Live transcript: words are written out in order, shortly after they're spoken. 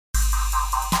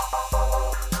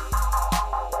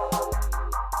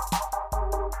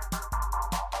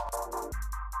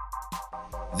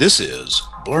This is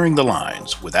Blurring the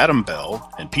Lines with Adam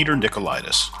Bell and Peter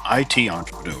Nicolaitis, IT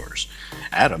entrepreneurs.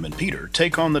 Adam and Peter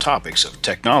take on the topics of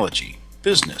technology,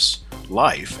 business,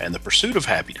 life, and the pursuit of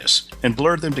happiness and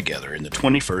blur them together in the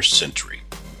 21st century.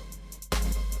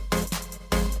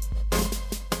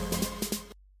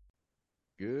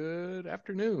 Good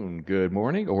afternoon, good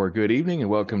morning, or good evening, and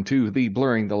welcome to the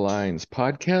Blurring the Lines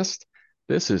podcast.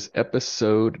 This is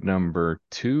episode number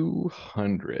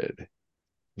 200.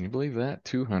 Can you believe that?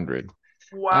 200.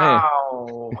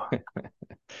 Wow.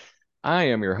 I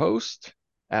am your host,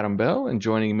 Adam Bell, and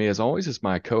joining me as always is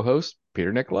my co-host,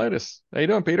 Peter Nicolaitis. How you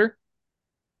doing, Peter?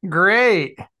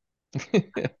 Great.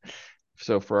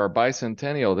 So for our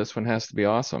bicentennial, this one has to be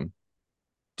awesome.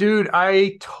 Dude,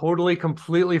 I totally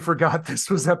completely forgot this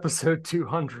was episode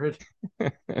 200.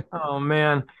 Oh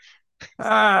man. Here's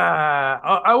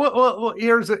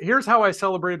how I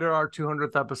celebrated our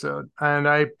 200th episode, and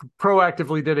I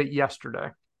proactively did it yesterday.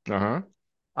 Uh-huh.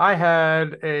 I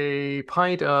had a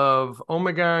pint of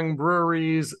Ommegang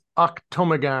Brewery's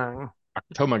Oktomegang,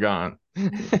 Tomagon.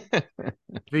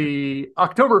 the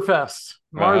Oktoberfest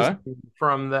Marzen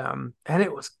from them, and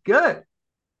it was good.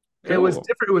 Cool. It was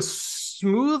different. It was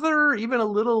smoother, even a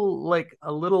little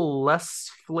less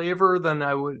flavor than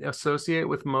I would associate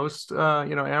with most,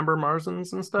 amber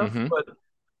Marzens and stuff. Mm-hmm. But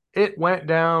it went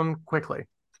down quickly.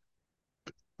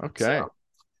 Okay. So,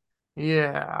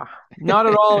 yeah, not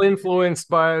at all influenced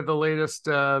by the latest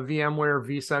VMware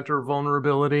vCenter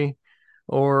vulnerability,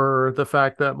 or the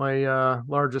fact that my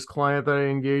largest client that I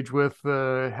engage with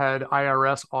had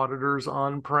IRS auditors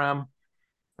on-prem.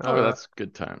 Oh, that's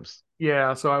good times.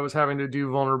 Yeah, so I was having to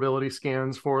do vulnerability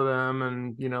scans for them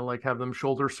and, have them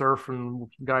shoulder surf and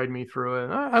guide me through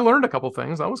it. I learned a couple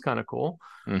things. That was kind of cool.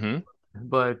 Mm-hmm.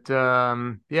 But,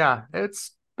 yeah,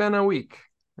 it's been a week.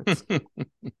 It's been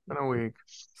a week.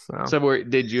 So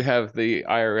did you have the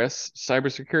IRS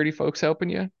cybersecurity folks helping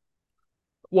you?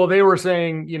 Well, they were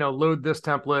saying, load this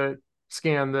template,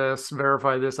 scan this,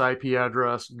 verify this IP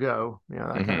address, go. Yeah,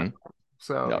 that kind of thing.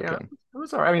 So, okay. Yeah, it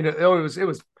was all right. I mean, it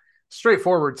was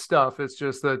straightforward stuff. It's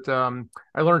just that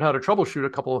I learned how to troubleshoot a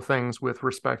couple of things with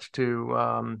respect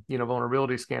to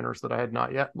vulnerability scanners that I had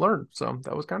not yet learned. So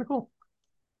that was kind of cool.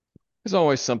 There's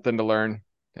always something to learn.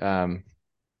 I'm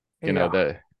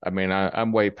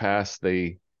way past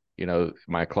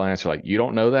my clients are like, you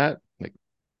don't know that? Like,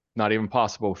 not even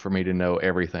possible for me to know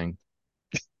everything.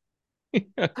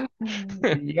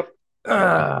 Yep.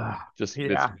 It's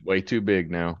way too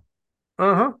big now.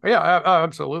 Uh-huh. Yeah,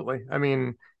 absolutely. I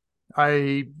mean,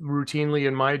 I routinely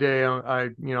in my day,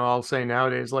 I'll say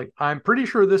nowadays, like, I'm pretty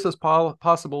sure this is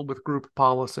possible with group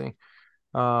policy.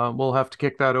 We'll have to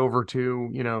kick that over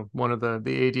to, one of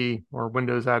the AD or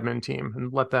Windows admin team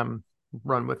and let them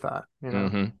run with that,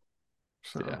 Mm-hmm.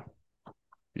 So.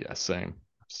 Yeah, same.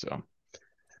 So,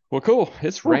 well, cool.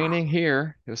 It's raining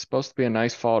here. It was supposed to be a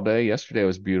nice fall day. Yesterday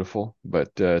was beautiful,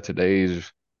 but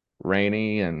today's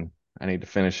rainy and I need to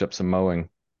finish up some mowing.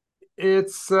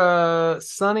 It's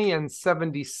sunny and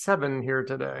 77 here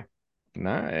today.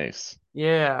 Nice.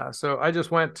 Yeah, so I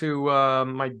just went to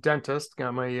my dentist,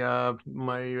 got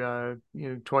my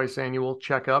twice annual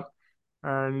checkup,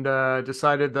 and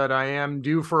decided that I am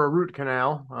due for a root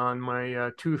canal on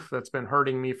my tooth that's been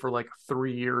hurting me for like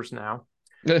 3 years now.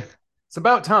 It's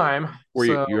about time.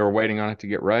 You were waiting on it to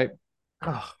get right?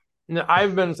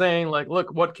 I've been saying, like,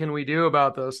 look, what can we do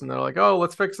about this? And they're like, oh,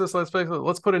 let's fix this. Let's fix it.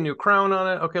 Let's put a new crown on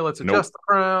it. Okay, let's adjust the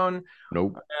crown.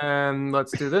 Nope. And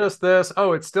let's do this.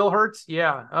 Oh, it still hurts?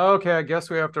 Yeah. Okay, I guess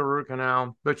we have to root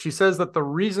canal. But she says that the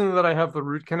reason that I have the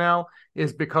root canal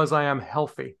is because I am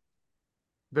healthy.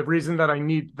 The reason that I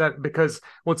need that, because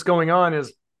what's going on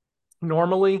is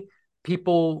normally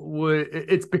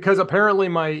it's because apparently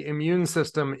my immune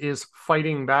system is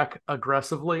fighting back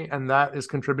aggressively, and that is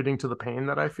contributing to the pain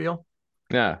that I feel.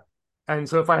 Yeah. And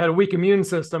so if I had a weak immune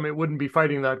system, it wouldn't be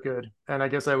fighting that good. And I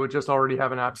guess I would just already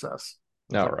have an abscess.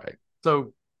 All right.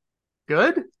 So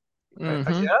good.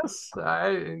 Mm-hmm. I guess.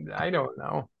 I don't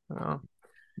know.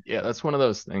 Yeah, that's one of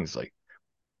those things, like,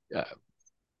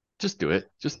 just do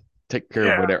it. Just take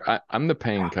care of whatever. I'm the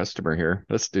paying customer here.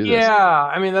 Let's do this. Yeah,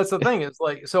 I mean, that's the thing. It's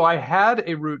like, so I had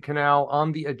a root canal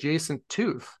on the adjacent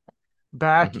tooth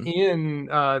back in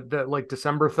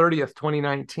December 30th,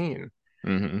 2019.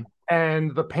 Mm-hmm.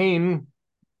 And the pain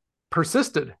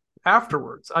persisted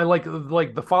afterwards. I like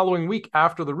the following week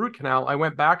after the root canal, I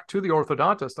went back to the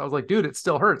orthodontist. I was like, dude, it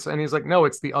still hurts. And he's like, no,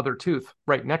 it's the other tooth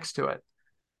right next to it.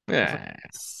 Yeah. Like,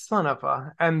 son of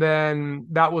a. And then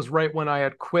that was right when I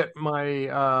had quit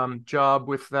my job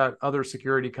with that other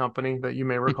security company that you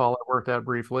may recall I worked at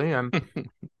briefly. And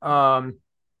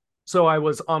So I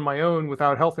was on my own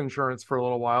without health insurance for a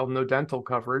little while, no dental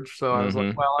coverage. So I was like,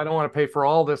 Mm-hmm. well, I don't want to pay for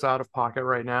all this out of pocket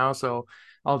right now. So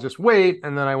I'll just wait.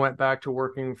 And then I went back to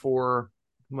working for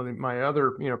my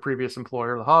other, previous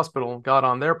employer, the hospital, got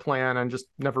on their plan and just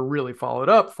never really followed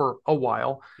up for a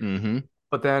while. Mm-hmm.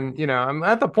 But then, I'm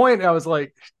at the point I was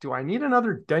like, do I need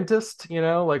another dentist?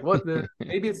 Like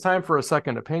maybe it's time for a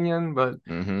second opinion, but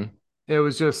Mm-hmm. it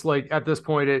was just like at this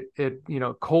point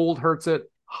cold hurts it,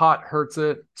 hot hurts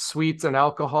it, sweets and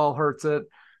alcohol hurts it,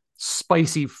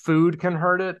 spicy food can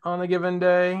hurt it on a given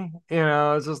day.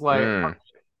 It's just like Mm.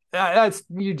 that's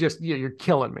you're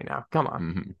killing me now. Come on.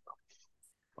 Mm-hmm.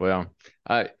 Well,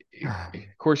 of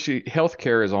course,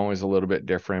 healthcare is always a little bit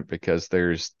different because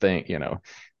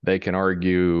they can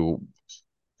argue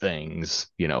things,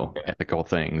 ethical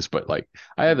things, but like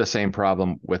I have the same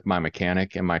problem with my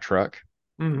mechanic in my truck,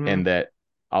 Mm-hmm. and that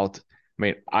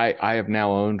I have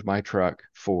now owned my truck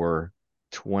for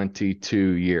 22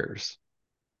 years.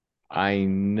 I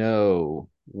know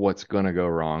what's going to go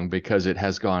wrong because it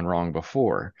has gone wrong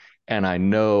before. And I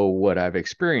know what I've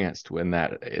experienced when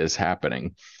that is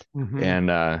happening. Mm-hmm.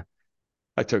 And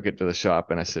I took it to the shop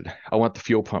and I said, I want the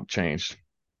fuel pump changed.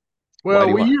 Why Well, do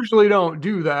you we want? usually don't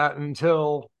do that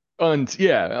until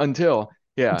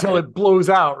Yeah, it blows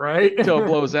out, right? until it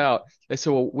blows out. They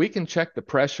said, well, we can check the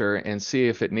pressure and see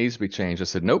if it needs to be changed. I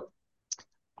said, nope.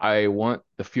 I want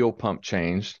the fuel pump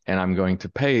changed and I'm going to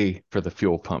pay for the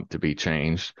fuel pump to be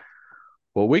changed.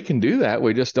 Well, we can do that.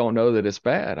 We just don't know that it's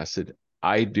bad. I said,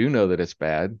 I do know that it's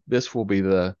bad. This will be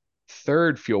the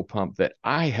third fuel pump that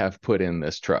I have put in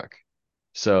this truck.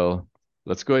 So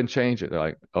let's go ahead and change it. They're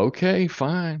like, okay,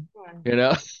 fine. You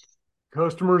know,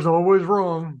 Customer's always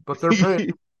wrong, but they're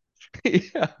paying.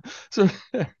 yeah. So,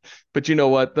 but you know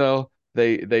what though?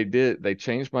 They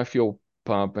changed my fuel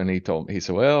pump and he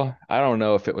said, well, I don't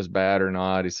know if it was bad or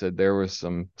not. He said there was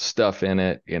some stuff in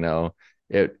it,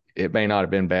 it may not have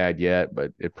been bad yet,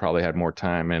 but it probably had more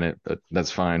time in it, but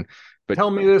that's fine. But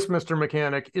Tell me this, Mr.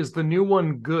 Mechanic, is the new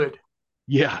one good?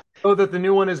 yeah, Oh, that the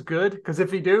new one is good? Because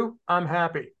if you do, I'm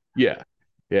happy. yeah,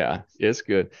 yeah, it's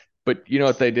good. But you know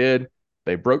what they did?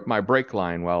 They broke my brake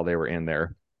line while they were in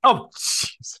there. Oh,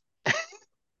 jeez.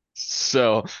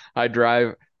 So I'm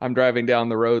driving down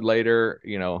the road later,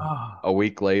 Oh, a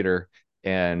week later.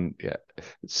 And yeah,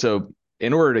 so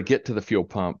in order to get to the fuel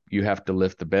pump, you have to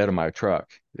lift the bed of my truck.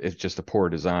 It's just a poor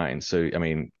design. So, I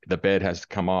mean, the bed has to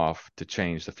come off to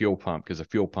change the fuel pump because the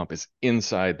fuel pump is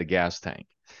inside the gas tank.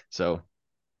 So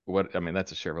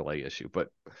that's a Chevrolet issue, but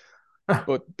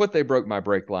they broke my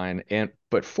brake line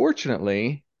but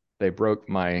fortunately they broke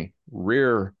my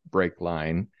rear brake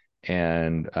line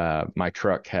and my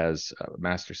truck has a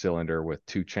master cylinder with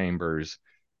two chambers.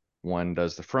 One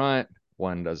does the front,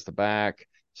 one does the back.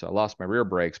 So I lost my rear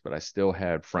brakes, but I still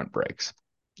had front brakes.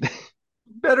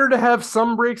 better to have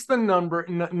some brakes than none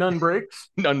brakes.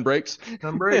 None brakes.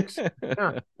 None brakes.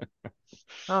 Yeah.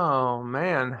 Oh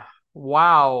man.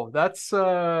 Wow. That's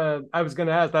I was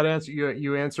gonna ask that answer.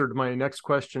 You answered my next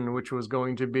question, which was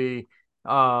going to be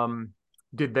um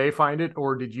did they find it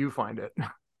or did you find it?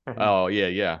 And Oh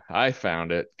yeah. I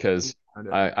found it because found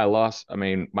it. I lost. I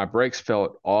mean, my brakes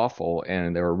felt awful,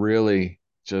 and they were really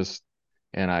just.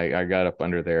 And I got up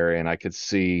under there, and I could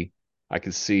see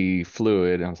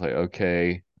fluid. I was like,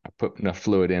 okay. I put enough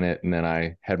fluid in it, and then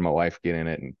I had my wife get in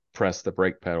it and press the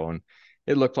brake pedal, and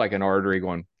it looked like an artery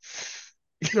going.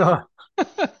 Like,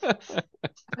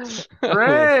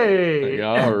 Great.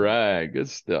 all right, good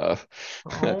stuff.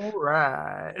 All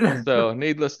right. So,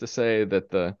 needless to say, that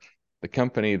the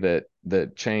company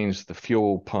that changed the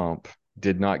fuel pump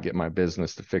did not get my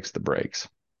business to fix the brakes.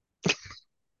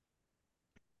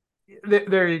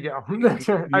 There you go.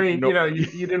 I mean, No,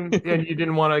 you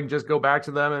didn't want to just go back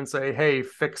to them and say, "Hey,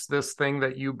 fix this thing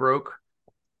that you broke."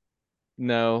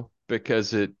 no,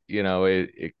 because it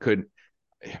could.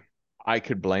 I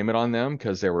could blame it on them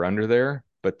because they were under there,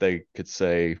 but they could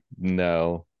say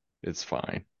no, it's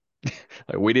fine.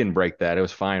 Like we didn't break that; it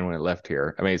was fine when it left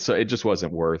here. I mean, so it just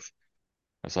wasn't worth.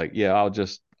 I was like, yeah,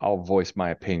 I'll voice my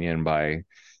opinion by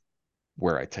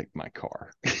where I take my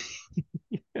car.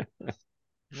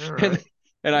 All and right.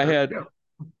 and I There had you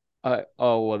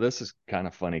oh well, this is kind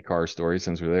of funny car story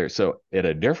since we're there. So at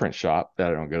a different shop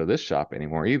that I don't go to this shop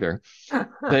anymore either,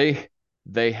 go.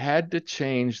 they had to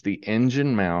change the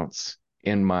engine mounts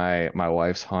in my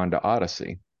wife's Honda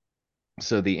Odyssey.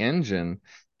 So the engine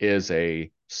is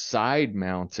a side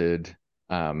mounted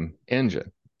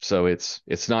engine. So it's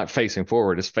not facing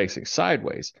forward, it's facing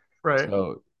sideways. Right.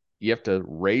 So you have to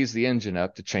raise the engine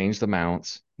up to change the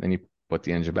mounts, then you put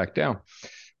the engine back down.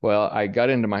 Well, I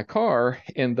got into my car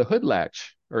and the hood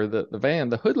latch or the van,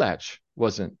 the hood latch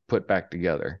wasn't put back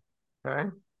together. Okay.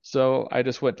 So I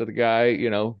just went to the guy,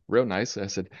 real nice. I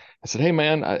said, hey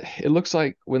man, it looks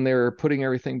like when they were putting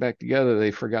everything back together,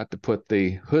 they forgot to put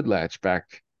the hood latch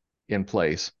back in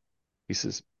place. He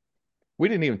says, we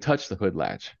didn't even touch the hood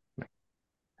latch.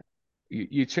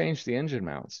 You changed the engine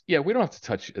mounts. Yeah, we don't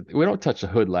touch the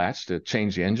hood latch to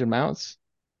change the engine mounts.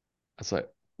 I was like,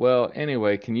 well,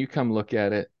 anyway, can you come look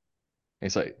at it? And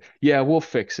he's like, yeah, we'll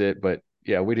fix it, but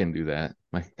yeah, we didn't do that.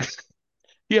 I'm like,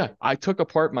 yeah, I took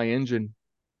apart my engine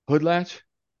hood latch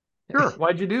Sure.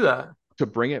 Why'd you do that? to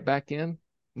bring it back in.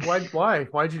 Why'd you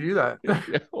do that? Yeah,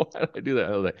 why did I do that?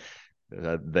 I was like,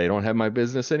 they don't have my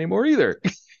business anymore either.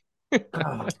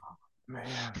 Oh,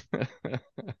 man.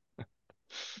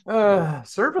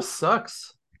 Service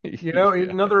sucks. Yeah.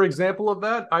 Another example of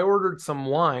that, I ordered some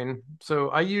wine. So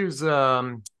I use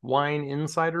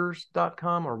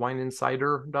wineinsiders.com or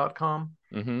wineinsider.com.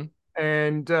 Mm-hmm.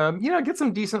 And get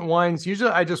some decent wines. Usually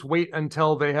I just wait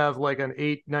until they have like an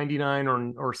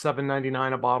 $8.99 or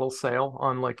 $7.99 a bottle sale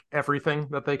on like everything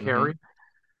that they carry.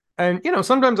 And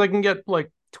sometimes I can get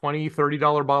like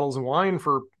 $20-$30 bottles of wine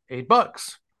for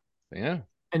 $8. Yeah.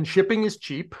 And shipping is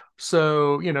cheap.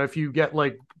 So, if you get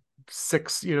like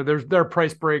six, there are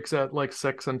price breaks at like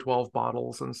 6 and 12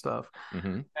 bottles and stuff.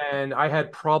 And I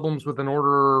had problems with an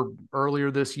order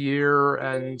earlier this year.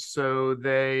 And so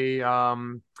they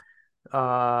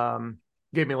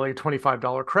gave me like a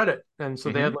 $25 credit. And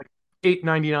so they had like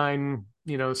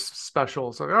 $8.99,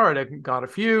 special. So, all right, I got a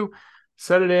few,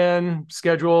 set it in,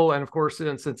 schedule. And of course,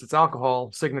 since it's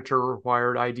alcohol, signature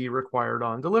required, ID required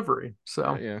on delivery.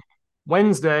 So yeah.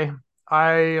 Wednesday,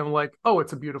 I am like, oh,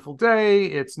 it's a beautiful day.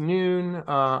 It's noon.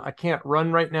 I can't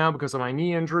run right now because of my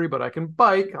knee injury, but I can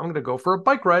bike. I'm going to go for a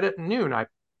bike ride at noon. I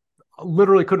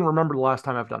literally couldn't remember the last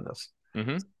time I've done this.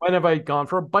 When have I gone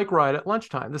for a bike ride at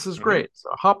lunchtime? This is great. So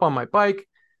I hop on my bike.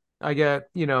 I get,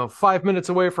 5 minutes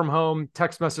away from home,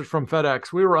 text message from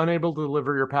FedEx. We were unable to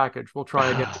deliver your package. We'll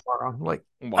try again tomorrow. I'm like,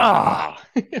 wow.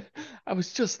 I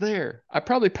was just there. I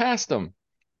probably passed them.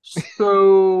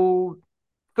 So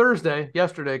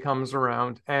yesterday comes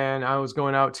around and I was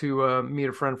going out to meet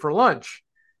a friend for lunch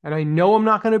and I know I'm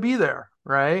not going to be there.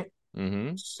 Right.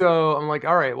 So I'm like,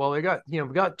 all right, well, we got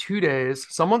 2 days.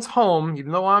 Someone's home,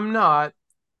 even though I'm not.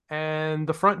 And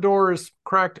the front door is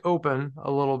cracked open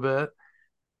a little bit.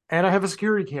 And I have a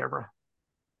security camera.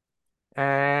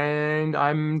 And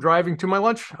I'm driving to my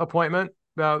lunch appointment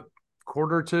about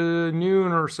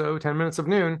 1:45 or so, 10 minutes of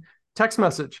noon. Text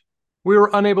message. We were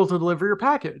unable to deliver your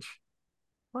package.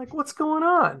 Like, what's going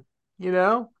on?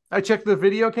 I checked the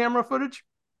video camera footage.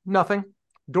 Nothing.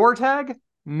 Door tag.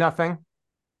 Nothing.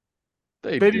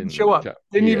 They didn't show up.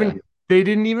 They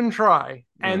didn't even try.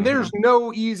 And there's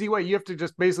no easy way. You have to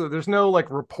just basically, there's no like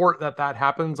report that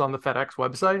happens on the FedEx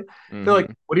website. They're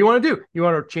like, what do you want to do? You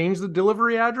want to change the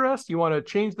delivery address? You want to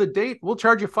change the date? We'll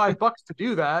charge you $5 to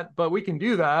do that, but we can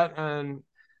do that. And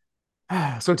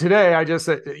so today I just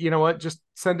said, you know what? Just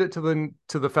send it to the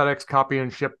FedEx copy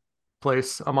and ship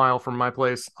place a mile from my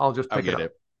place. I'll just pick it up.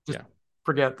 Just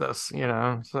forget this,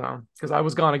 so because I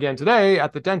was gone again today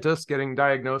at the dentist getting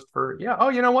diagnosed for, oh,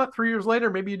 you know what? 3 years later,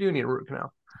 maybe you do need a root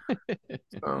canal.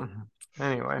 So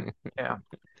anyway, yeah.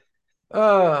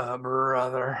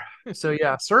 Brother. So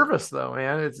yeah, service though,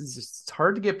 man, it's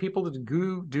hard to get people to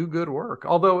do good work.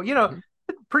 Although,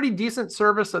 pretty decent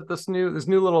service at this new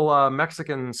little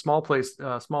Mexican small plates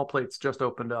just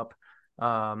opened up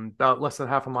about less than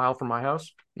half a mile from my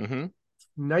house.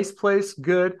 Nice place,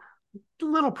 good, a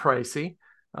little pricey,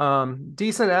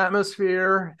 decent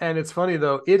atmosphere. And it's funny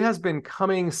though, it has been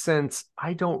coming since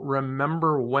I don't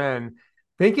remember when.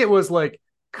 I think it was like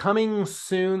coming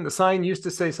soon. The sign used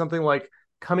to say something like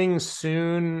coming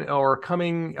soon or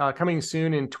coming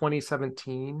soon in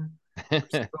 2017,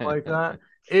 something like that.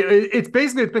 It's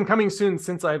been coming soon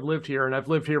since I've lived here, and I've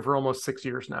lived here for almost 6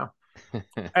 years now.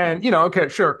 And okay,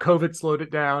 sure, COVID slowed it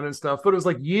down and stuff, but it was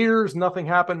like years, nothing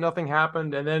happened.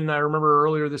 And then I remember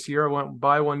earlier this year, I went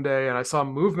by one day and I saw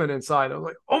movement inside. I was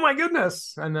like, oh my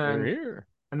goodness.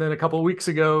 And then a couple of weeks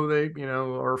ago,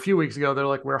 or a few weeks ago, they're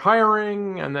like, we're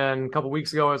hiring. And then a couple of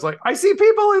weeks ago, I was like, I see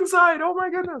people inside. Oh my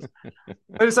goodness.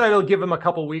 I decided I'll give them a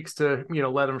couple of weeks to,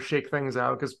 let them shake things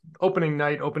out, because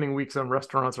opening weeks on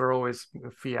restaurants are always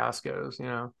fiascos,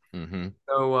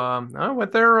 So I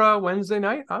went there Wednesday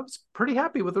night. I was pretty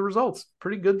happy with the results.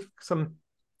 Pretty good. Some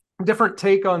different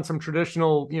take on some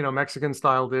traditional, Mexican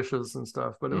style dishes and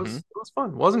stuff, but it was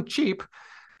fun. It wasn't cheap.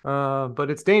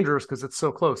 But it's dangerous because it's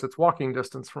so close. It's walking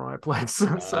distance from my place.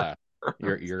 So.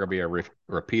 You're gonna be a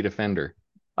repeat offender.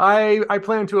 I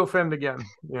plan to offend again.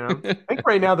 I think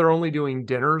right now they're only doing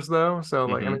dinners though. So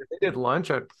like, I mean, if they did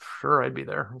lunch, I'd be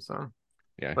there. So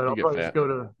Yeah, But you I'll get probably just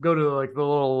fat. go to like the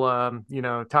little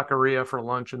taqueria for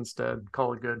lunch instead.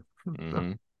 Call it good.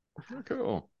 Mm-hmm.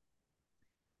 Cool.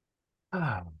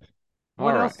 All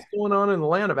What else right. is going on in the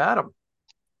land of Adam?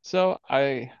 So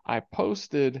I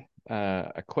posted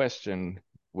a question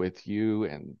with you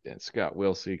and Scott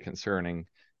Wilsey concerning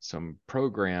some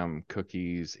program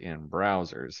cookies in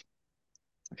browsers.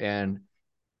 And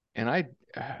and I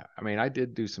mean, I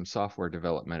did do some software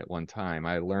development at one time.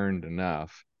 I learned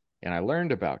enough and I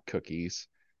learned about cookies.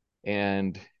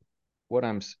 And what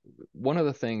I'm one of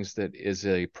the things that is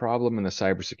a problem in the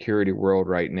cybersecurity world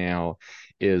right now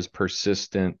is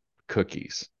persistent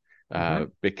cookies. Mm-hmm.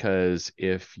 Because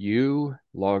if you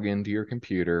log into your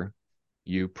computer,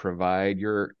 you provide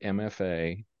your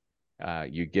MFA,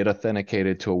 you get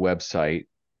authenticated to a website,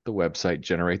 the website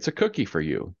generates a cookie for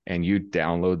you, and you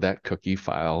download that cookie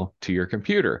file to your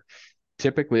computer.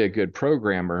 Typically, a good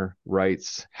programmer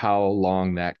writes how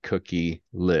long that cookie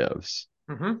lives.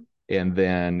 Mm-hmm. And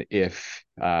then if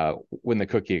when the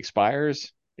cookie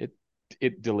expires,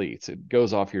 it deletes, it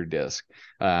goes off your disk.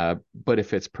 But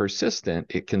if it's persistent,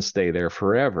 it can stay there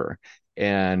forever.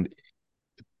 And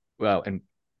well, and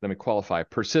let me qualify,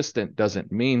 persistent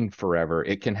doesn't mean forever.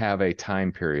 It can have a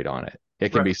time period on it. It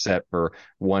can Right. be set for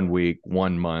 1 week,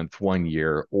 1 month, 1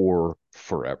 year, or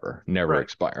forever, never Right.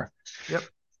 expire. Yep.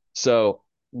 So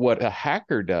what a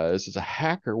hacker does is a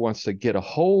hacker wants to get a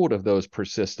hold of those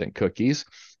persistent cookies,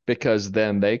 because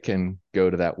then they can go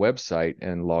to that website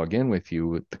and log in with you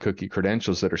with the cookie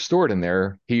credentials that are stored in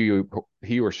there. He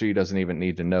or she doesn't even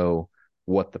need to know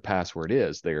what the password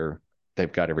is.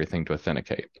 They've got everything to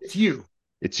authenticate. It's you.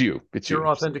 It's you. It's It's your you.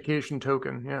 authentication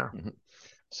token. Yeah. Mhm.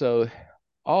 So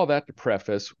all that to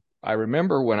preface, I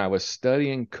remember when I was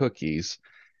studying cookies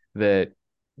that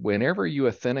whenever you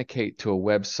authenticate to a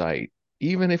website,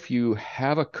 even if you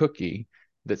have a cookie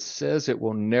that says it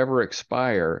will never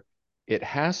expire, it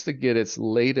has to get its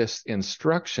latest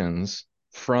instructions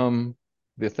from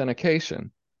the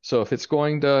authentication. So if it's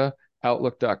going to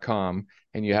Outlook.com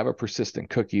and you have a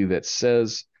persistent cookie that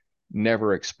says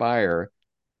never expire,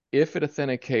 if it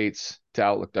authenticates to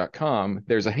Outlook.com,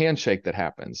 there's a handshake that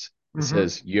happens. It Mm-hmm.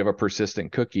 says, you have a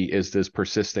persistent cookie. Is this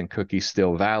persistent cookie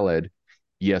still valid?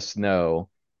 Yes, no.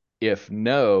 If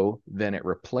no, then it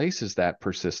replaces that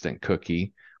persistent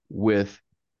cookie with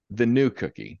the new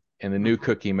cookie. And the new Mm-hmm.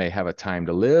 cookie may have a time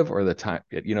to live, or the time,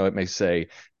 it may say,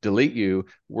 delete you.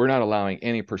 We're not allowing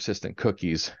any persistent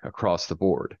cookies across the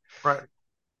board. Right.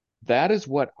 That is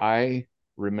what I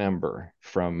remember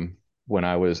from when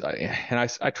I was, and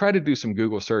I tried to do some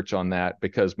Google search on that,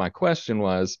 because my question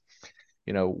was,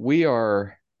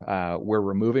 we're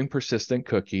removing persistent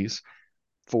cookies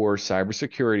for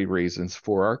cybersecurity reasons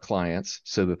for our clients,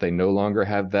 so that they no longer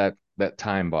have that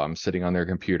time bomb sitting on their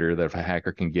computer that if a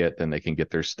hacker can get, then they can get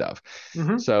their stuff.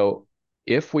 Mm-hmm. So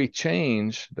if we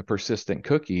change the persistent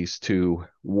cookies to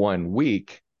 1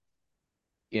 week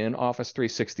in Office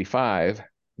 365,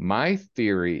 my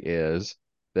theory is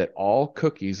that all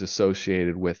cookies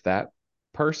associated with that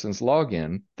person's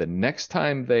login, the next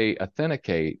time they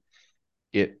authenticate,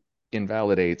 it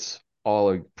invalidates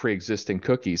all pre-existing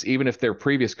cookies. Even if their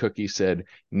previous cookie said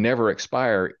never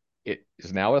expire, it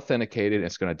is now authenticated.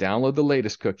 It's going to download the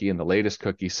latest cookie, and the latest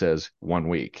cookie says 1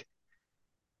 week.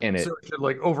 And So it should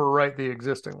like overwrite the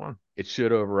existing one. it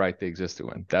should overwrite the existing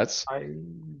one. I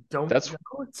don't That's know.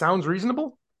 It sounds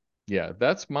reasonable. Yeah,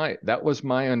 that was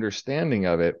my understanding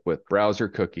of it with browser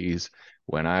cookies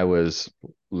when I was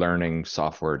learning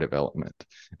software development.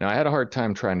 Now, I had a hard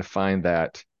time trying to find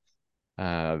that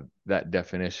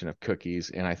definition of cookies,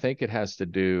 and I think it has to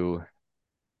do,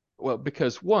 well,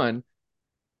 because one,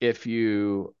 if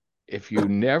you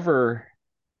never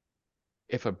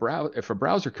if a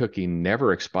browser cookie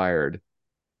never expired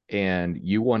and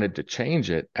you wanted to change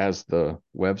it as the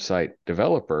website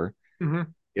developer, Mm-hmm.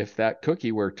 if that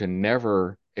cookie were to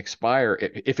never expire,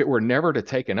 if it were never to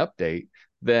take an update,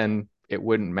 then it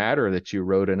wouldn't matter that you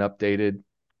wrote an updated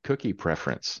cookie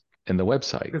preference in the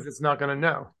website. Because it's not going to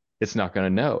know. It's not going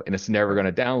to know, and it's never going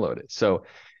to download it. So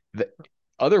the,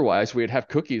 otherwise, we'd have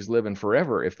cookies living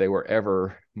forever if they were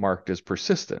ever marked as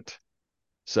persistent.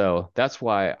 So that's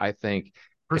why I think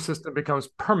Persistent becomes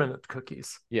permanent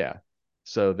cookies. yeah.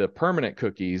 So the permanent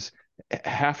cookies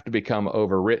have to become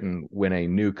overwritten when a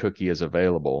new cookie is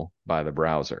available by the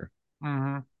browser.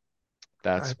 Mm-hmm.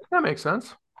 That's That makes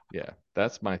sense. Yeah,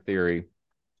 that's my theory,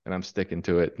 and I'm sticking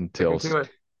to it Sticking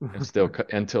to it.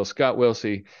 until Scott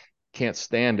Wilsey can't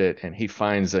stand it and he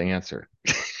finds the answer.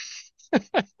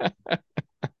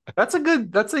 That's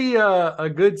a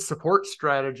good support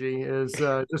strategy is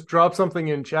just drop something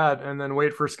in chat and then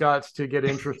wait for Scott to get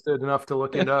interested enough to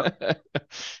look it up.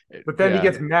 But then he Yeah.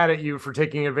 gets mad at you for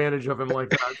taking advantage of him like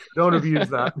that. Don't abuse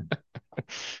that.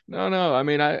 No. I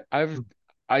mean,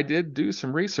 I did do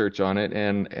some research on it,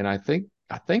 and I think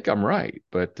I'm right,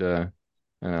 but you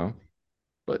know,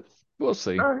 but we'll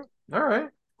see. All right. All right.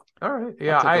 All right. I'll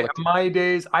Yeah, take a I look. my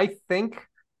days, I think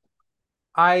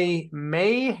I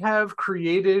may have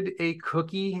created a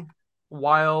cookie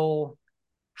while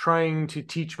trying to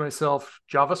teach myself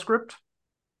JavaScript.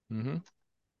 Hmm.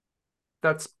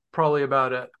 That's probably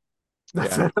about it.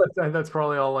 That's Yeah. that's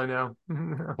probably all I know.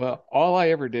 Well, all I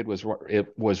ever did was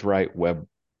write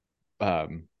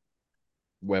um,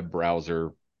 web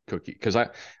browser cookie because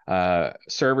I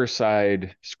server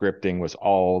side scripting was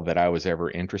all that I was ever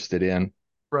interested in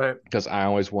Right. because I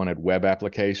always wanted web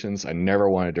applications. I never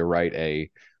wanted to write a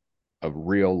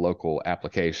real local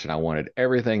application. I wanted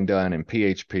everything done in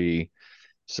PHP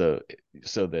so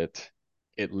so that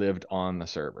it lived on the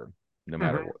server no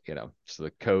matter Mhm. what, So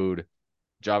the code,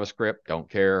 JavaScript, don't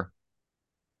care.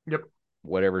 Yep.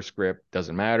 Whatever script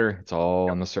doesn't matter. It's all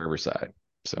Yep. on the server side.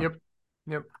 So Yep.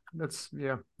 Yep. That's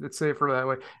yeah. It's safer that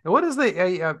way. And what is I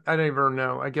don't even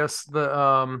know. I guess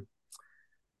the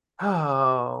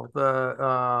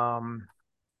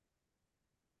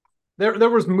there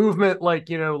was movement like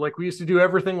like we used to do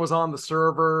everything was on the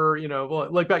server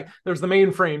like back there's the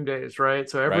mainframe days, right?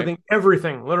 So right.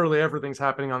 everything literally everything's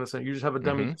happening on the same. You just have a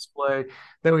dummy Mm-hmm. display.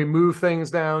 Then we move things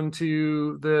down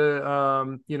to the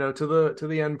to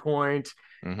the endpoint.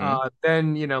 Mm-hmm.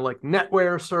 Then like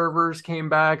NetWare servers came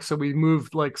back, so we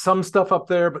moved like some stuff up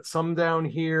there but some down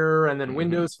here, and then Mm-hmm.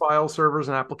 Windows file servers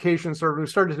and application servers.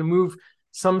 We started to move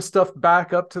some stuff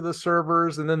back up to the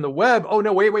servers, and then the web. Oh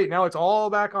no, wait. Now it's all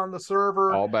back on the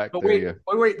server. All back But there, you.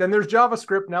 wait. Then there's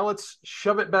JavaScript. Now let's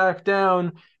shove it back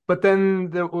down. But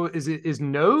then is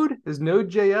Node? Is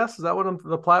Node.js? Is that what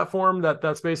the platform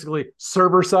that's basically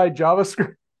server side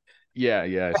JavaScript?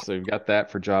 Yeah. So you've got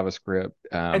that for JavaScript.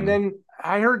 And then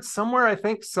I heard somewhere, I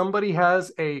think somebody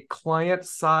has a client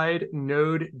side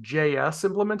Node.js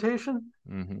implementation.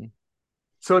 Mm-hmm.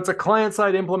 So it's a client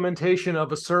side implementation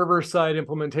of a server side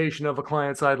implementation of a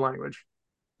client side language.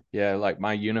 Yeah, like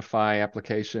my Unify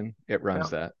application, it Yeah.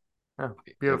 runs that. Yeah.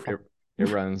 It, Beautiful. it, it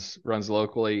runs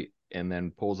locally and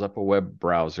then pulls up a web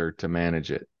browser to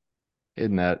manage it.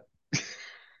 Isn't that?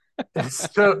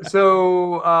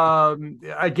 So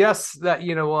I guess that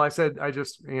well, I said I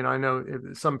just I know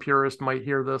some purist might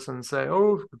hear this and say,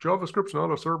 oh, JavaScript's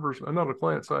not a server, not a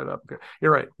client side app.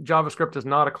 You're right. JavaScript is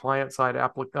not a client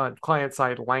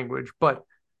side language, but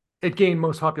it gained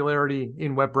most popularity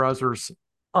in web browsers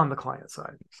on the client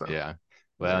side. So Yeah.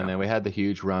 Well, and yeah. then we had the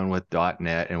huge run with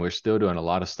 .NET, and we're still doing a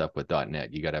lot of stuff with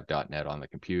 .NET. You got to have .NET on the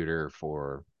computer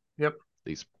for Yep.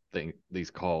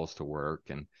 these calls to work,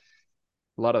 and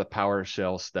a lot of the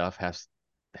PowerShell stuff has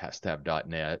to have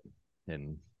 .NET,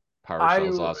 and I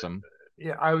PowerShell's awesome.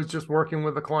 Yeah, I was just working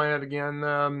with a client again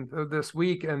this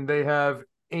week, and they have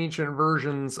ancient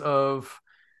versions of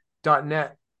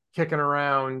 .NET kicking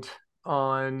around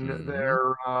on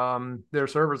Mm-hmm. their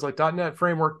servers, like .NET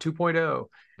Framework 2.0,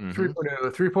 Mm-hmm.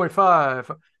 3.0,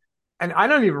 3.5. And I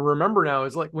don't even remember now.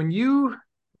 Is like when you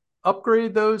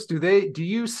upgrade those, do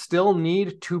you still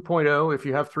need 2.0 if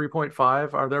you have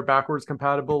 3.5? Are there backwards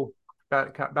compatibility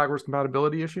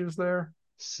issues there?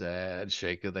 Sad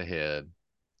shake of the head.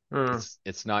 Hmm,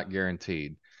 It's not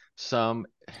guaranteed. Some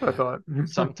that's what I thought.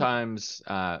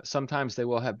 sometimes they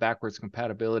will have backwards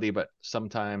compatibility, but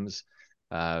sometimes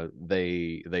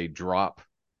they drop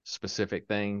specific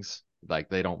things. Like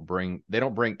they don't bring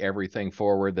everything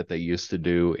forward that they used to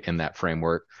do in that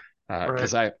framework. Right.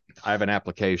 Because I have an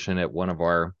application at one of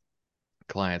our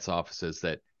clients' offices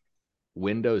that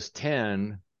Windows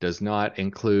 10 does not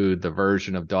include the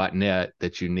version of .NET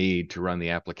that you need to run the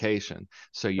application.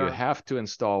 So you Yeah. have to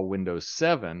install Windows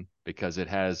 7 because it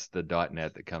has the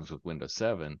 .NET that comes with Windows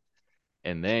 7,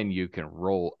 and then you can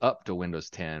roll up to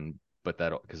Windows 10, but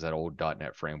that old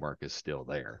 .NET framework is still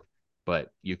there. But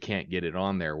you can't get it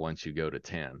on there once you go to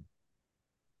 10.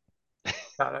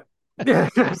 Got it. Yeah.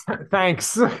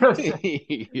 Thanks.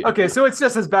 Yeah. Okay, so it's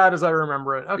just as bad as I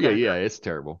remember it. Yeah, Okay, yeah, good. it's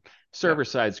terrible. Yeah. Server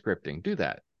side scripting, do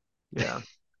that. Yeah.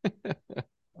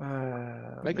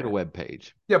 Make it a Man. web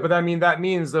page. Yeah, but that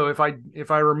means though if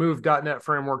I remove .NET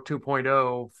Framework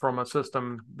 2.0 from a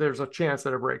system, there's a chance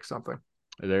that it breaks something.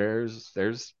 There's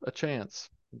a chance.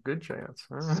 Good chance.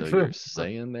 So you're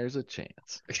saying there's a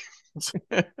chance.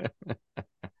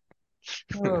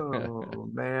 Oh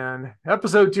man.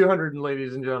 Episode 200,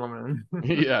 ladies and gentlemen.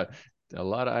 Yeah, a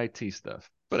lot of IT stuff.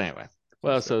 But anyway,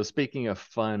 Well, so speaking of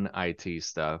fun IT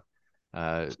stuff,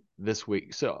 this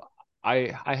week, so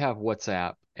I have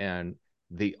WhatsApp, and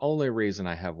the only reason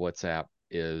I have WhatsApp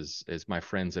is my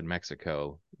friends in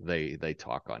Mexico. They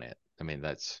talk on it. I mean,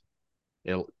 that's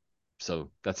it.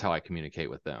 So that's how I communicate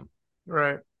with them.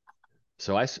 Right.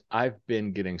 So I've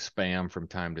been getting spam from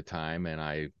time to time, and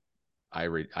I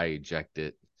eject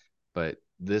it. But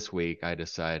this week I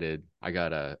decided I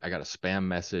got a spam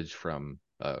message from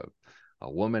a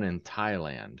woman in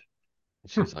Thailand.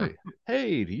 She was like,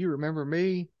 "Hey, do you remember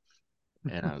me?"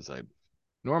 And I was like,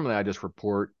 "Normally I just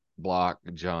report, block,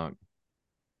 junk."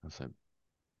 I was like,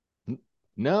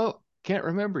 "No, can't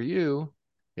remember you."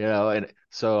 And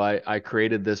so I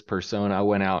created this persona. I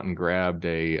went out and grabbed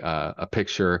a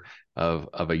picture of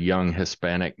a young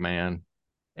Hispanic man,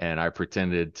 and I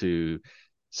pretended to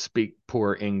speak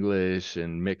poor English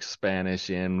and mix Spanish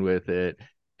in with it.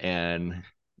 And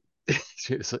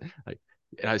she was like,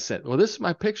 and I said, "Well, this is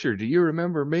my picture. Do you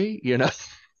remember me?"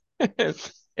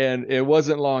 And it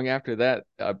wasn't long after that.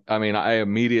 I mean, I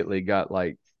immediately got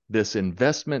like this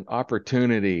investment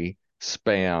opportunity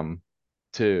spam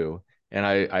too. And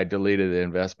I deleted the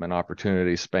investment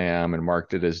opportunity spam and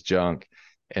marked it as junk.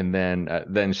 And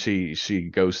then she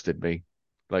ghosted me.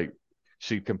 Like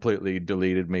she completely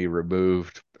deleted me,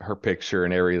 removed her picture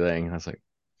and everything. I was like,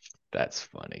 that's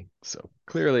funny. So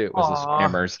clearly it was the Aw,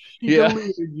 spammers. she Yeah,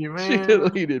 deleted you, she man.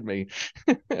 deleted me.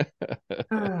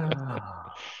 I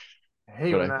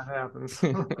hate But when that happens.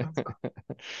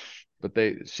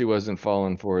 but she wasn't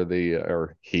falling for the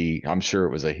or he. I'm sure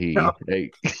it was a Yeah,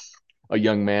 he. A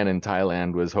young man in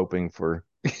Thailand was hoping for.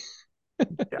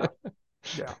 yeah,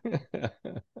 yeah.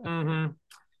 hmm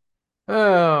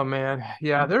Oh man,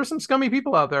 yeah. There's some scummy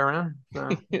people out there, man.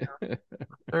 So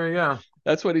there you go.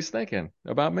 That's what he's thinking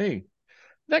about me.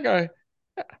 That guy,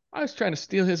 I was trying to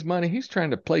steal his money. He's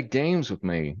trying to play games with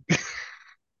me.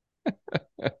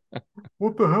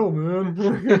 What the hell, man?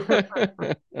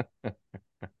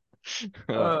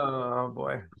 Uh, Oh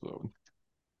boy. so,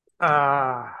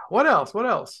 What else? What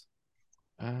else?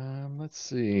 let's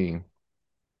see.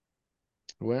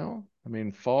 Well, I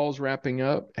mean, fall's wrapping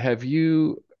up.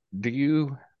 Do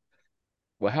you,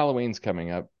 well, Halloween's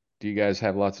coming up. Do you guys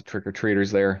have lots of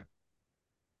trick-or-treaters there?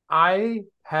 I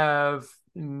have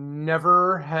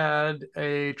never had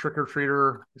a trick or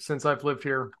treater since I've lived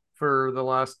here for the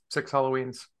last six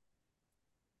Halloweens.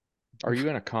 Are you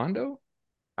in a condo?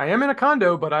 I am in a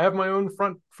condo, but I have my own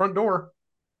front door.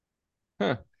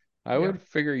 Huh. I Yeah. would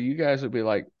figure you guys would be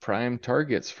like prime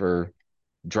targets for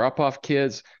drop off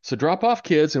kids. So drop off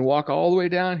kids and walk all the way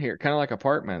down here, kind of like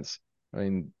apartments. I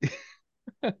mean,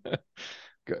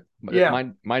 good. Yeah.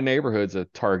 My neighborhood's a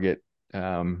target.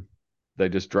 They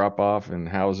just drop off in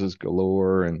houses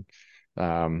galore, and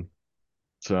um,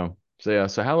 so yeah.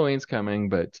 So Halloween's coming,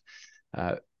 but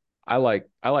uh, I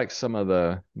like some of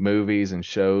the movies and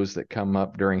shows that come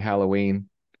up during Halloween.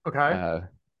 Okay. Uh,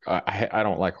 I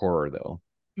don't like horror though.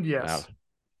 Uh, Yes.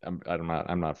 I'm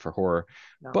not for horror.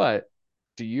 No. But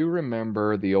do you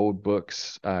remember the old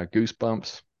books,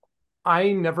 Goosebumps?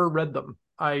 I never read them.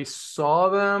 I saw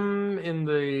them in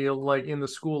the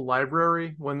school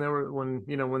library when they were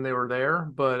when they were there,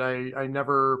 but I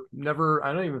never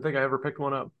I don't even think I ever picked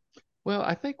one up. Well,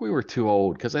 I think we were too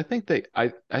old because I think that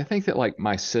like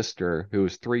my sister, who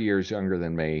was 3 years younger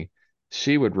than me,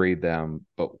 she would read them,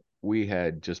 but we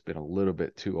had just been a little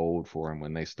bit too old for them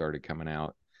when they started coming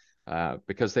out,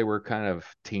 because they were kind of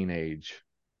teenage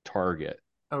target,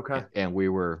 Okay. and we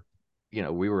were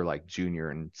like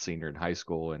junior and senior in high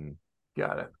school and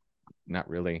Got it. not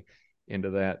really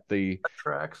into that. The That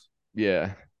tracks.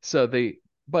 Yeah. So they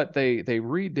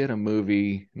redid a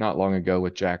movie not long ago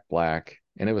with Jack Black,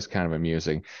 and it was kind of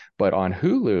amusing. But on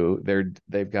Hulu,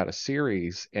 they've got a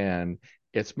series, and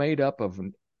it's made up of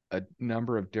a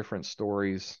number of different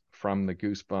stories from the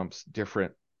Goosebumps,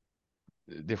 different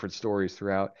stories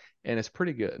throughout, and it's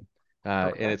pretty good.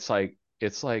 And Okay. it's like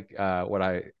what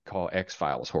I call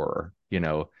X-Files horror.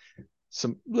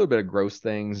 Some little bit of gross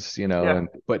things, Yeah. and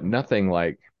but nothing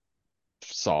like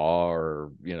Saw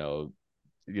or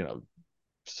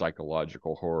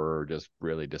psychological horror, just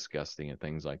really disgusting and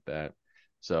things like that.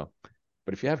 So,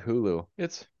 but if you have Hulu,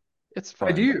 it's I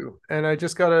fun. do. And I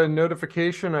just got a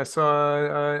notification. I saw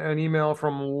an email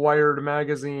from Wired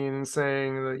magazine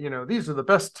saying that, these are the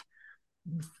best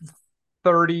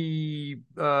 30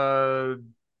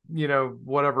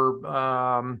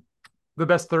 whatever the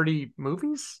best 30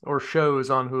 movies or shows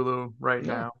on Hulu right Yeah.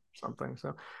 now, something.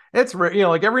 So it's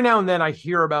like every now and then I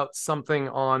hear about something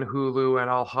on Hulu and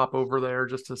I'll hop over there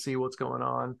just to see what's going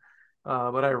on.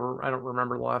 But I don't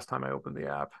remember the last time I opened the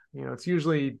app. It's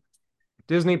usually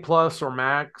Disney Plus or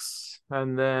Max,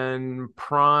 and then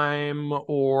Prime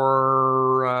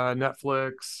or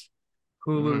Netflix.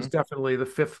 Hulu's Hmm. definitely the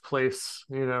fifth place,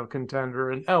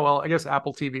 contender. And oh well, I guess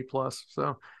Apple TV Plus.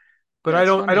 So, but Yeah, I it's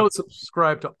don't I funny. don't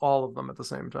subscribe to all of them at the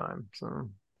same time. So,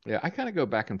 Yeah, I kind of go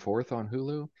back and forth on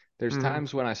Hulu. There's mhm.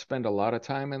 times when I spend a lot of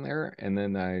time in there and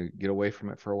then I get away from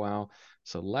it for a while.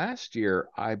 So last year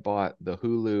I bought the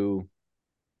Hulu,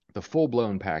 the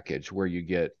full-blown package where you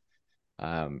get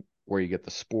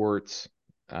the sports,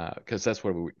 because that's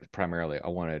what primarily I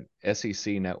wanted: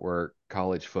 SEC network,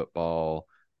 college football,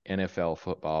 NFL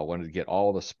football. I wanted to get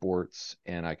all the sports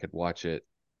and I could watch it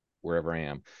wherever I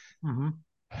am. Mhm.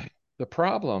 The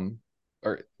problem,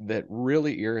 or that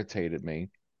really irritated me,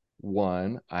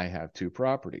 one, I have two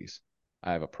properties.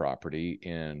 I have a property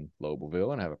in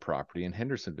Lobelville and I have a property in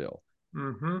Hendersonville.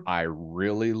 Mhm. I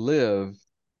really live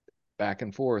back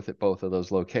and forth at both of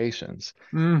those locations.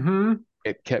 Mhm.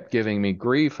 It kept giving me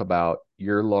grief about,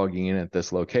 you're logging in at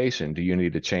this location. Do you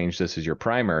need to change this as your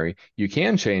primary? You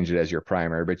can change it as your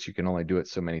primary, but you can only do it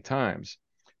so many times.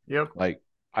 Yep. Like,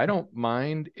 I don't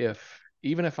mind if,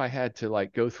 even if I had to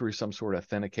like go through some sort of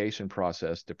authentication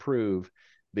process to prove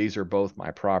these are both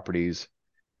my properties,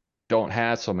 don't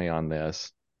hassle me on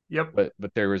this. Yep. But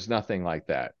there was nothing like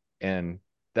that. And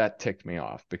that ticked me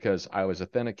off because I was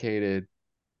authenticated.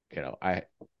 I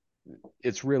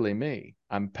it's really me.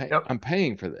 Yep. I'm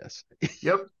paying for this.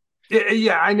 Yep.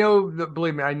 Yeah, I know that,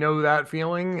 believe me, I know that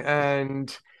feeling.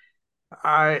 And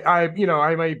I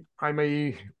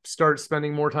may start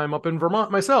spending more time up in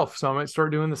Vermont myself. So I might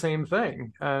start doing the same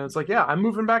thing. And it's like, yeah, I'm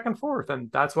moving back and forth.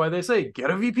 And that's why they say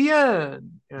get a VPN.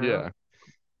 Yeah.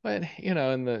 But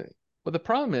and the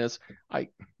problem is I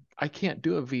I can't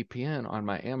do a VPN on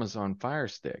my Amazon Fire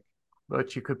Stick.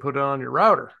 But you could put it on your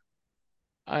router.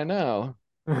 I know,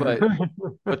 but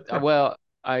well,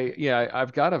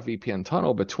 I've got a VPN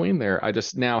tunnel between there. I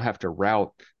just now have to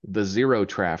route the zero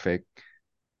traffic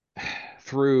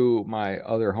through my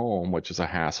other home, which is a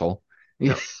hassle.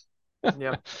 Yep.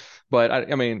 Yep. But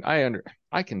I mean,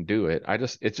 I can do it.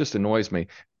 It just annoys me.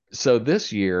 So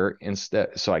this year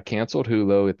instead, so I canceled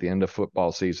Hulu at the end of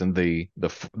football season, the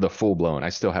full blown. I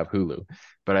still have Hulu,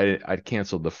 but I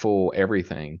canceled the full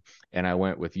everything, and I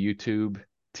went with YouTube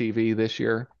TV this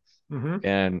year. Hmm.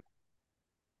 And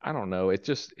I don't know,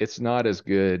 it's not as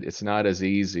good. It's not as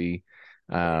easy.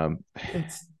 Um,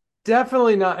 It's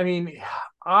definitely not. I mean,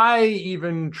 I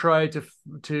even tried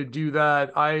to do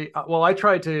that. I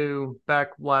tried to back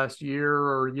last year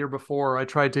or year before. I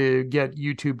tried to get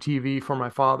YouTube TV for my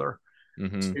father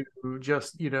mhm, to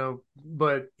just,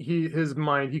 but his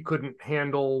mind, he couldn't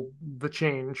handle the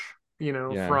change,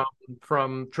 yeah,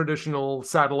 from traditional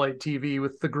satellite TV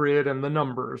with the grid and the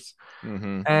numbers.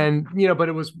 mhm, And but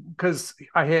it was because he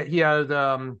had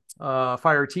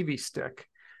Fire TV stick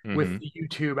with mhm, the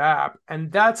YouTube app,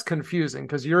 and that's confusing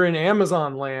because you're in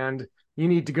Amazon land, you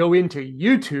need to go into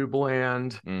YouTube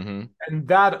land, mhm, and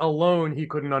that alone he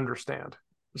couldn't understand.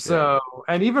 yeah. So,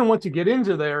 and even once you get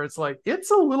into there, it's like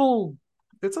it's a little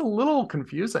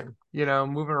confusing,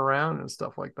 moving around and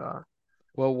stuff like that.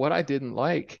 Well, what I didn't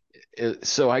like is,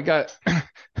 so I got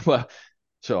well,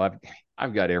 so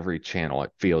I've got every channel.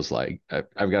 It feels like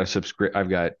I've got a subscript. I've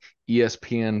got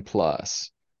ESPN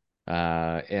Plus,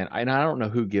 and I don't know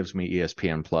who gives me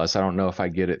ESPN Plus. I don't know if I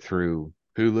get it through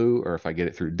Hulu or if I get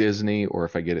it through Disney or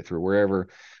if I get it through wherever.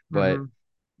 But Hmm.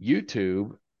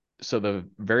 YouTube. So the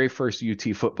very first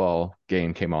UT football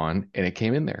game came on, and it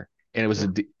came in there, and it was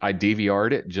Yep. I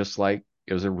DVR'd it just like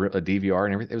it was a DVR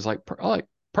and everything. It was like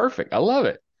perfect. I love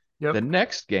it. The Yep.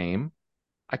 next game,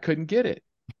 I couldn't get it.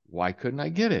 Why couldn't I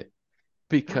get it?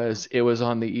 Because it was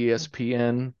on the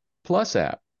ESPN Plus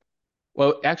app.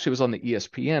 Well, actually, it was on the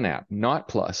ESPN app, not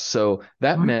Plus. So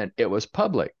that meant it was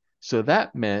public. So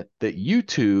that meant that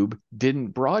YouTube didn't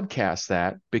broadcast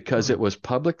that because it was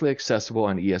publicly accessible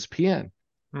on ESPN.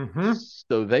 Mm-hmm.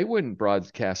 So they wouldn't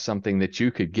broadcast something that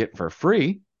you could get for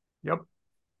free, Yep.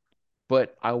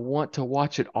 but I want to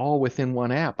watch it all within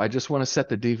one app. I just want to set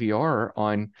the DVR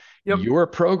on Yep. your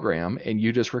program and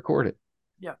you just record it.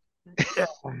 Yep. Yeah.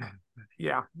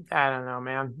 Yeah. I don't know,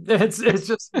 man. It's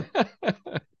just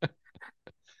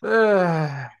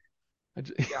uh, I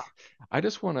just, yeah. I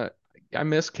just want to, I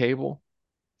miss cable.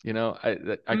 I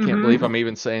can't believe Mm-hmm. I'm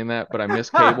even saying that, but I miss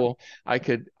cable. I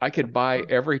could buy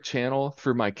every channel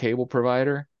through my cable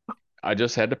provider. I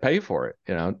just had to pay for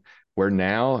it, where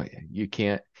now you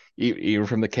can't, even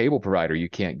from the cable provider, you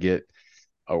can't get,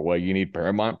 oh, well, you need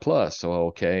Paramount Plus. So,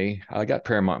 okay, I got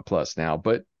Paramount Plus now,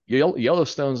 but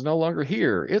Yellowstone's no longer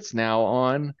here. It's now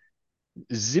on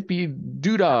Zippy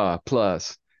Doodah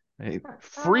Plus. Hey,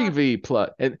 free V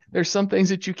plus. And there's some things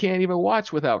that you can't even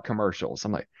watch without commercials.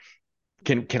 I'm like,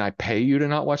 can I pay you to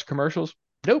not watch commercials?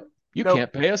 Nope. You Nope.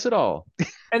 can't pay us at all.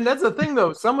 And that's the thing,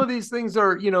 though. Some of these things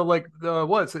are, like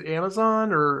what's it,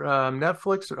 Amazon or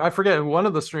Netflix? I forget. One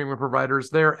of the streaming providers,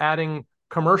 they're adding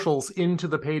commercials into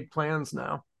the paid plans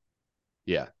now.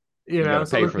 Yeah. You got to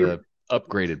So pay for the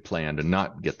upgraded plan to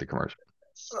not get the commercial.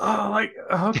 Oh, like,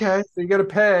 okay, so you got to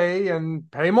pay and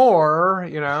pay more,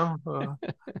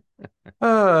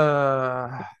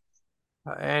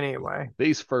 anyway.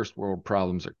 These first world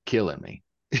problems are killing me.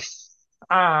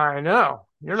 I know.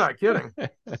 You're not kidding.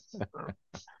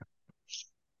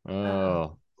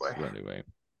 So anyway,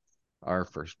 our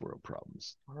first world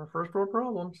problems. Our first world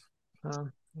problems.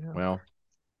 Yeah. Well,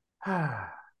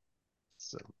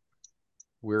 so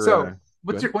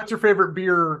what's your favorite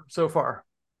beer so far?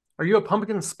 Are you a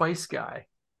pumpkin spice guy?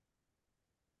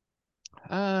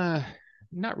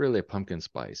 Not really a pumpkin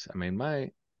spice. I mean,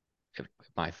 my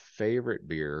favorite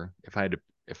beer, if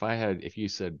you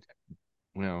said,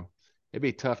 it'd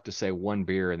be tough to say one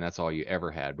beer and that's all you ever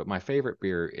had, but my favorite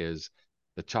beer is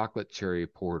the chocolate cherry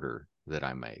porter that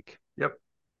I make. Yep.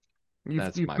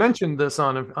 You've mentioned this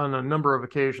on a number of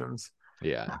occasions.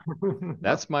 Yeah.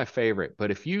 That's my favorite.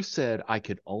 But if you said I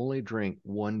could only drink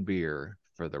one beer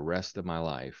for the rest of my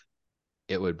life,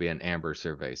 it would be an amber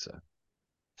cerveza.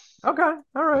 Okay.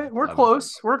 All right. We're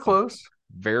close.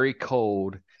 Very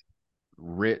cold,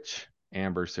 rich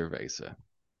amber cerveza.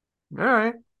 All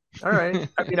right.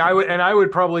 I mean, I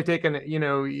would probably take an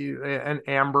amber,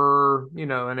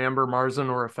 an amber Marzen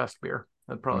or a Fest beer.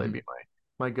 That'd probably be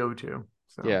my go-to.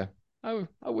 So. Yeah. I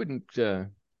wouldn't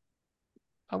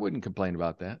complain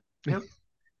about that. Yep.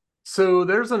 So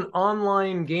there's an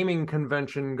online gaming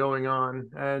convention going on,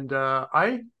 and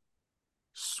I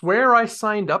swear I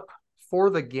signed up for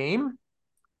the game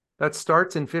that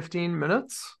starts in 15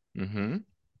 minutes. Mm-hmm.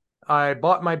 I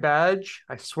bought my badge.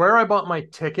 I swear I bought my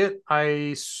ticket.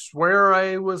 I swear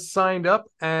I was signed up,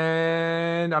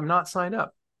 and I'm not signed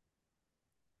up.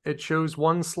 It shows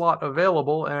one slot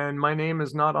available, and my name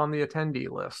is not on the attendee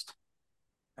list.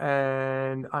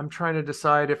 And I'm trying to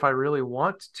decide if I really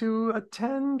want to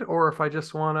attend or if I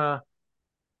just want to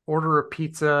order a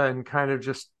pizza and kind of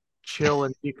just chill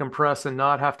and decompress and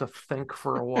not have to think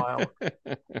for a while.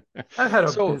 I've had a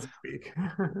busy week.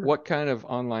 What kind of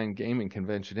online gaming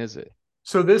convention is it?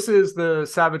 So this is the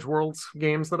Savage Worlds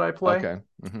games that I play. Okay.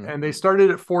 Mm-hmm. And they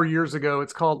started it 4 years ago.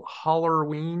 It's called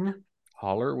Hollerween.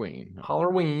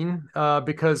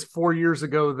 Because 4 years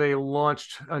ago they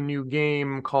launched a new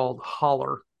game called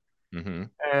Holler. Mm-hmm.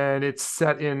 And it's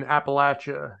set in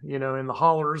Appalachia, in the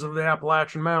hollers of the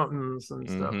Appalachian Mountains and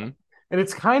stuff. And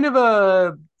it's kind of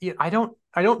I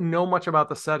don't know much about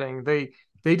the setting. They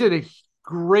did a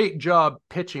great job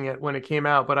pitching it when it came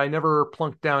out, but I never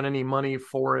plunked down any money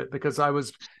for it because I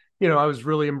was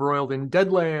really embroiled in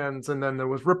Deadlands, and then there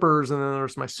was Rippers, and then there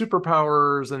was my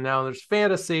superpowers, and now there's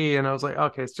fantasy, and I was like,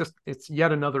 okay, it's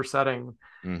yet another setting.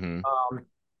 Mm-hmm.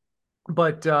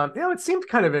 But it seemed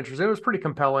kind of interesting. It was pretty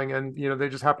compelling, and they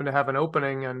just happened to have an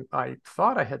opening, and I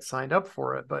thought I had signed up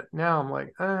for it, but now I'm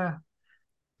like, I'm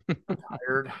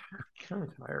tired.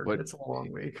 It's a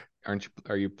long week.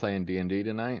 Are you playing D&D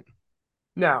tonight?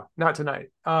 No, not tonight.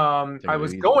 I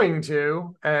was going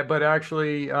to, but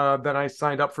actually, then I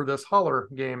signed up for this Holler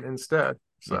game instead.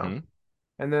 So,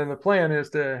 and then the plan is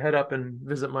to head up and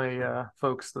visit my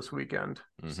folks this weekend.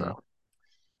 So.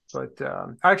 But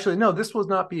actually, no, this will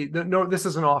not be. No, this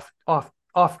is an off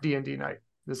D&D night.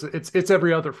 It's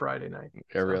every other Friday night.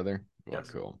 Every other. Yes.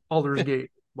 Cool. Baldur's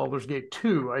Gate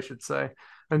 2, I should say,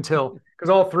 because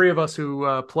all three of us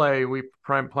who play, we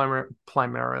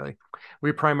primarily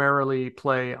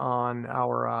play on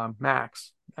our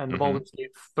Macs, and the Baldur's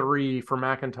Gate 3 for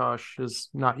Macintosh is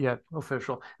not yet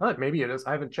official. Maybe it is.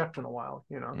 I haven't checked in a while.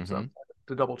 So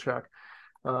to double check.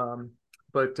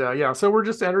 But so we're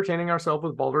just entertaining ourselves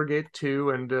with Baldur's Gate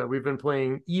 2, and we've been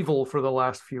playing Evil for the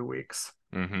last few weeks.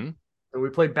 Mm-hmm. So we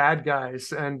played bad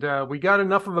guys, and we got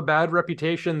enough of a bad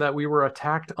reputation that we were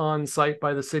attacked on site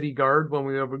by the city guard when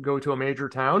we would go to a major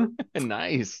town.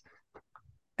 Nice.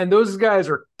 And those guys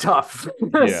are tough.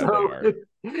 Yeah, so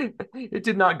it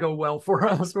did not go well for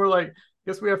us. We're like,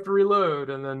 guess we have to reload.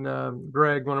 And then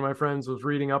Greg, one of my friends, was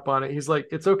reading up on it. He's like,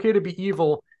 it's okay to be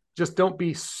evil, just don't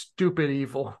be stupid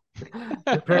evil.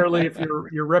 Apparently, if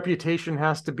your reputation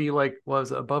has to be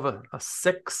above a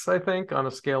 6, I think, on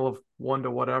a scale of 1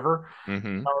 to whatever.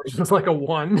 It's just like a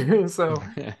 1. So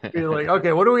we're like,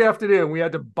 okay, what do we have to do? And we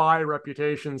had to buy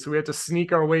reputation, so we had to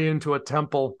sneak our way into a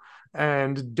temple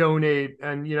and donate.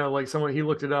 And someone, he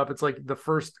looked it up, it's like the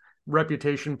first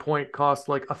reputation point costs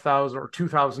like 1,000 or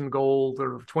 2,000 gold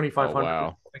or 2,500. Oh,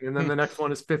 wow. And then the next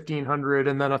one is 1,500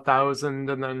 and then 1,000.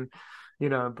 And then,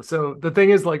 so the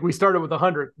thing is, like, we started with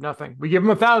 100, nothing. We give them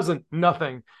 1,000,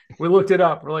 nothing. We looked it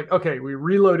up. We're like, okay, we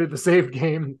reloaded the save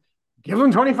game. Give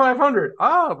them 2,500.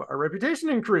 Oh, our reputation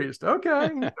increased. Okay.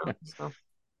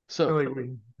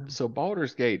 So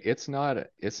Baldur's Gate, it's not an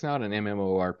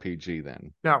MMORPG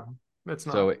then. No, it's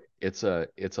not. So it's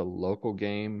a local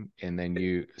game, and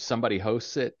then somebody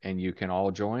hosts it and you can all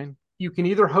join. You can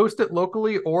either host it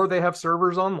locally or they have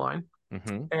servers online.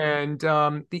 Mm-hmm. And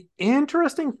the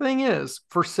interesting thing is,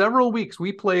 for several weeks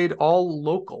we played all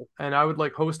local, and I would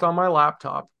like host on my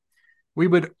laptop. We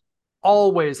would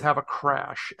always have a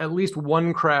crash, at least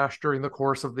one crash during the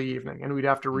course of the evening, and we'd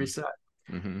have to reset.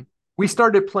 Mm-hmm. We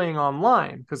started playing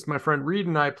online because my friend Reed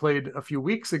and I played a few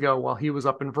weeks ago while he was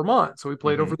up in Vermont. So we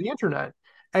played over the internet.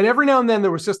 And every now and then there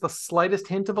was just the slightest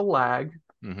hint of a lag,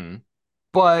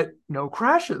 but no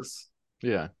crashes.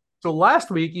 Yeah. So last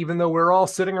week, even though we're all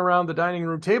sitting around the dining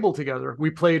room table together,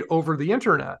 we played over the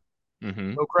internet.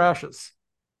 No crashes.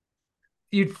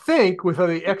 You'd think with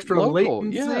the extra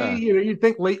latency, you'd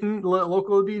think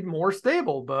local would be more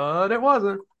stable, but it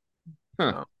wasn't.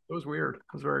 So it was weird. It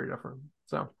was very different.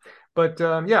 So, but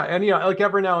and like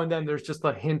every now and then there's just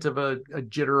a hint of a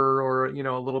jitter or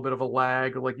a little bit of a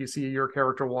lag, or like you see your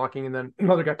character walking and then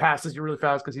another guy passes you really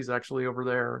fast because he's actually over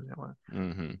there.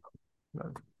 But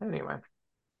anyway,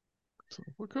 so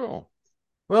we're cool.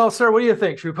 Well, sir, what do you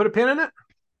think? Should we put a pin in it?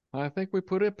 I think we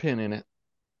put a pin in it.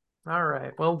 All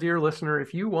right. Well, dear listener,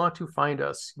 if you want to find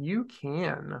us, you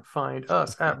can find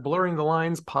us at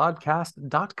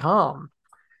blurringthelinespodcast.com.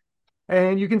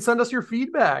 And you can send us your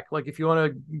feedback. Like if you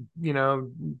want to,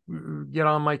 get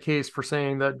on my case for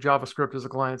saying that JavaScript is a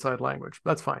client-side language,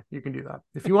 that's fine. You can do that.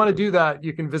 If you want to do that,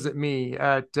 you can visit me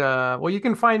at, you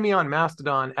can find me on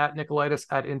Mastodon at Nicolaitis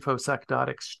at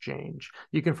infosec.exchange.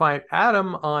 You can find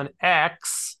Adam on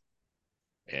X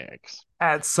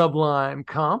at Sublime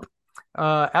Comp.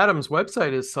 Adam's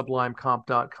website is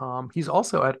sublimecomp.com. He's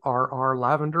also at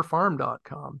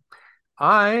rrlavenderfarm.com.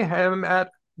 I am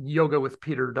at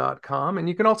yogawithpeter.com, and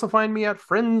you can also find me at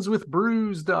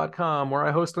friendswithbrews.com, where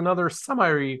I host another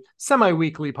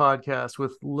semi-weekly podcast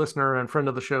with listener and friend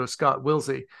of the show Scott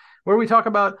Wilsey, where we talk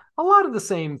about a lot of the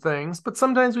same things, but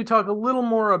sometimes we talk a little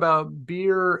more about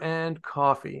beer and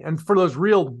coffee. And for those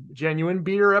real genuine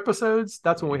beer episodes,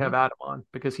 that's when we have Adam on,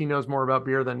 because he knows more about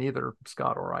beer than either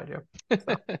Scott or I do.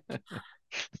 So.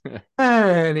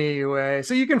 Anyway,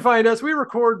 so you can find us. We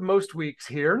record most weeks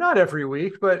here, not every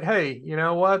week, but hey, you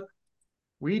know what?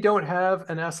 We don't have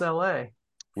an SLA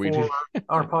for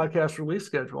our podcast release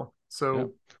schedule,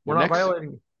 so we're not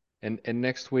violating. And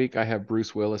next week I have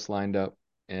Bruce Willis lined up,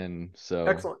 and so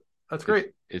excellent. That's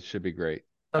great. It should be great.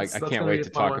 I can't wait to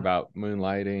talk about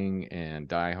Moonlighting and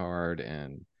Die Hard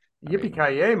and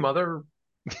Yippee-ki-yay, mother.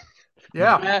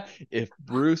 Yeah. If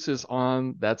Bruce is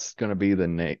on, that's going to be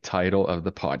the title of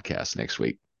the podcast next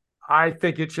week. I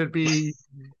think it should be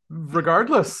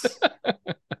regardless.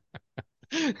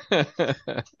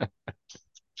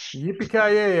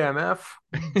 Yippee-ki-yay, MF.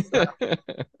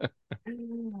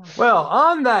 Well,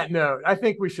 on that note, I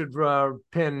think we should put a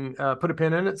pin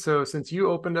in it. So since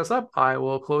you opened us up, I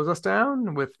will close us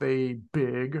down with a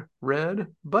big red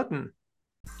button.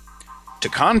 To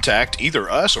contact either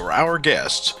us or our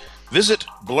guests, visit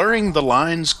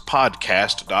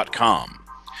blurringthelinespodcast.com.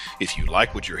 If you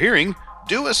like what you're hearing,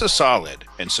 do us a solid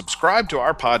and subscribe to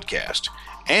our podcast,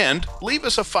 and leave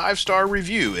us a 5-star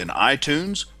review in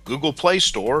iTunes, Google Play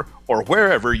Store, or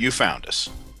wherever you found us.